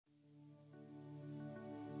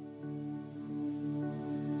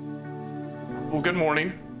Well, good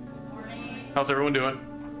morning. How's everyone doing?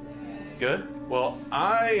 Good? Well,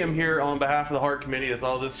 I am here on behalf of the Heart Committee, as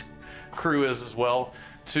all this crew is as well,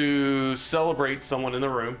 to celebrate someone in the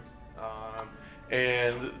room.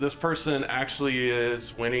 And this person actually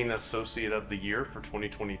is winning Associate of the Year for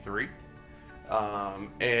 2023.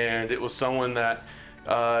 And it was someone that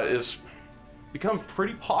is become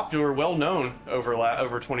pretty popular, well known over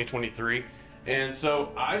 2023. And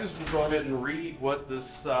so I just will go ahead and read what was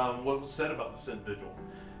said about this individual.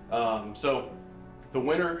 So the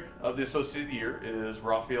winner of the Associate of the Year is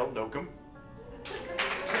Rafael Nocum.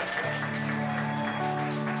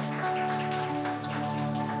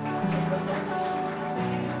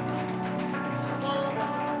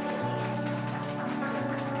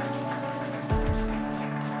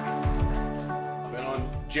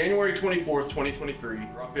 January 24th, 2023,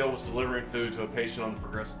 Rafael was delivering food to a patient on the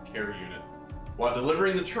progressive care unit. While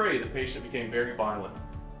delivering the tray, the patient became very violent.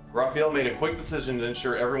 Rafael made a quick decision to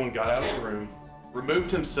ensure everyone got out of the room, removed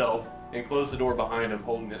himself, and closed the door behind him,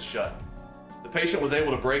 holding it shut. The patient was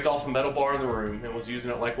able to break off a metal bar in the room and was using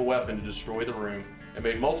it like a weapon to destroy the room, and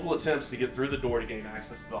made multiple attempts to get through the door to gain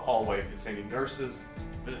access to the hallway containing nurses,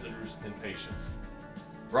 visitors, and patients.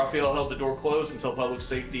 Rafael held the door closed until public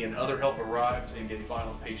safety and other help arrived to engage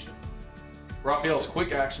violent patient. Rafael's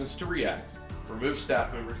quick actions to react, remove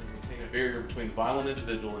staff members, and maintain a barrier between the violent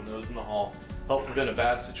individual and those in the hall helped prevent a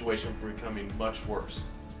bad situation from becoming much worse.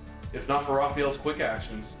 If not for Rafael's quick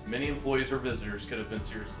actions, many employees or visitors could have been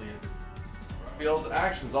seriously injured. Rafael's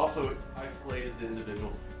actions also isolated the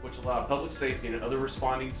individual, which allowed public safety and other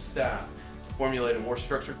responding staff to formulate a more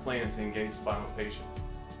structured plan to engage the violent patient.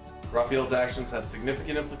 Rafael's actions had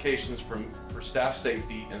significant implications for staff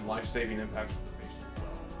safety and life-saving impacts for the patient as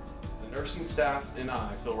well. The nursing staff and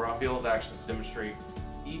I feel Rafael's actions demonstrate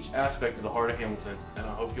each aspect of the Heart of Hamilton, and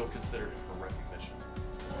I hope you'll consider it for recognition.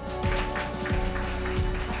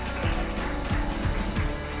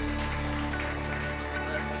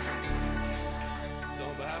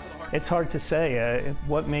 It's hard to say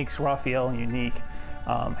what makes Rafael unique.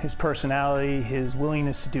 His personality, his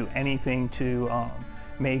willingness to do anything to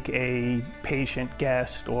make a patient,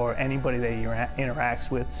 guest, or anybody that he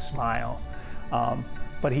interacts with smile.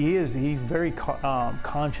 But he's very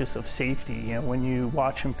conscious of safety. You know, when you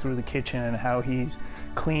watch him through the kitchen and how he's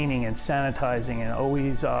cleaning and sanitizing and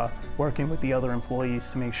always working with the other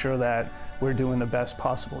employees to make sure that we're doing the best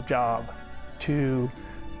possible job to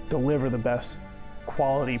deliver the best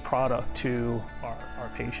quality product to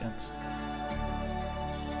our patients.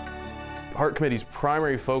 Heart Committee's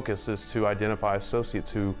primary focus is to identify associates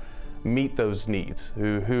who meet those needs,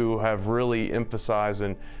 who have really emphasized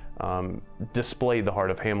and displayed the Heart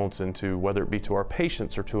of Hamilton to, whether it be to our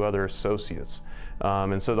patients or to other associates.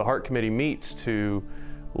 And so the Heart Committee meets to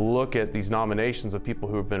look at these nominations of people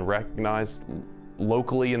who have been recognized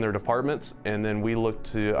locally in their departments, and then we look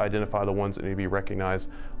to identify the ones that need to be recognized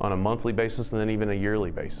on a monthly basis and then even a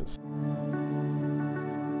yearly basis.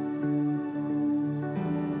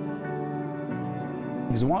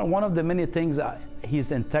 He's one of the many things,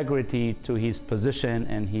 his integrity to his position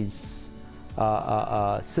and his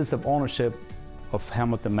sense of ownership of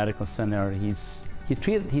Hamilton Medical Center. He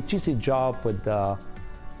treats his job with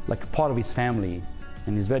like a part of his family,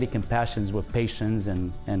 and he's very compassionate with patients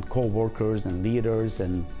and co-workers and leaders,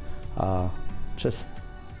 and just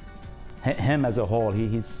him as a whole.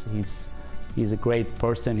 He's a great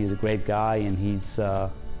person. He's a great guy, and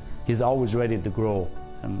he's always ready to grow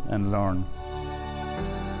and learn.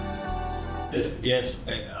 Yes,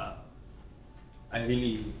 I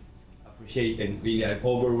really appreciate and really I'm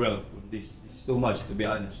overwhelmed with this. It's too much, to be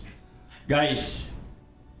honest. Guys,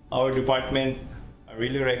 our department, I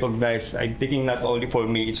really recognize, I'm thinking not only for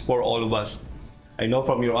me, it's for all of us. I know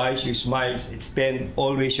from your eyes, your smiles, extend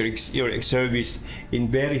always your service in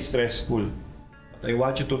very stressful. But I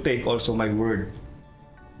want you to take also my word.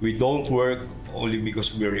 We don't work only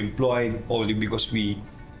because we're employed, only because we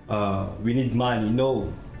need money.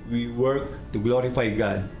 No. We work to glorify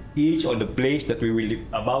God. Each on the place that we will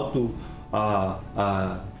about to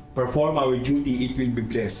perform our duty, it will be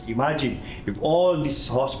blessed. Imagine if all this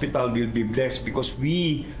hospital will be blessed because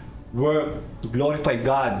we work to glorify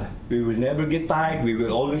God. We will never get tired. We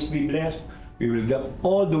will always be blessed. We will get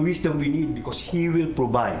all the wisdom we need because He will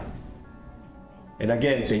provide. And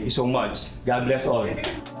again, thank you so much. God bless all.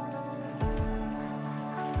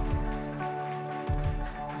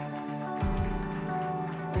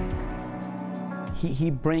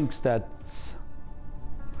 He brings that,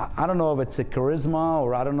 I don't know if it's a charisma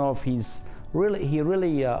or I don't know if he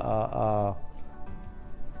really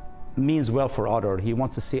means well for others. He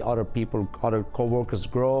wants to see other people, other co-workers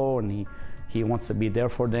grow, and He wants to be there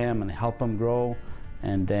for them and help them grow.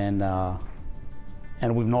 And then,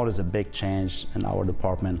 and we've noticed a big change in our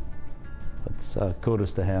department. It's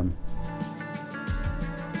kudos to him.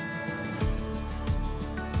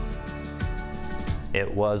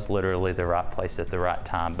 It was literally the right place at the right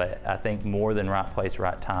time, but I think more than right place,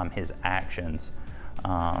 right time, his actions,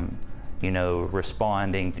 you know,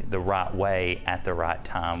 responding the right way at the right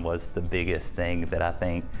time was the biggest thing that I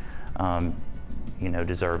think, you know,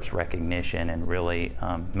 deserves recognition and really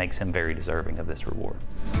makes him very deserving of this reward.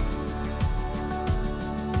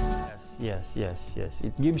 Yes.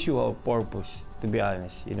 It gives you a purpose, to be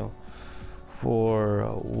honest, you know, for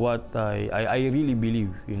what I really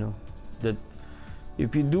believe, you know, that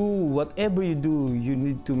if you do whatever you do, you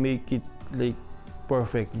need to make it like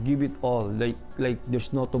perfect. Give it all, like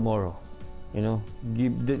there's no tomorrow, you know.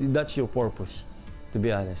 That's your purpose, to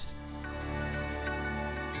be honest.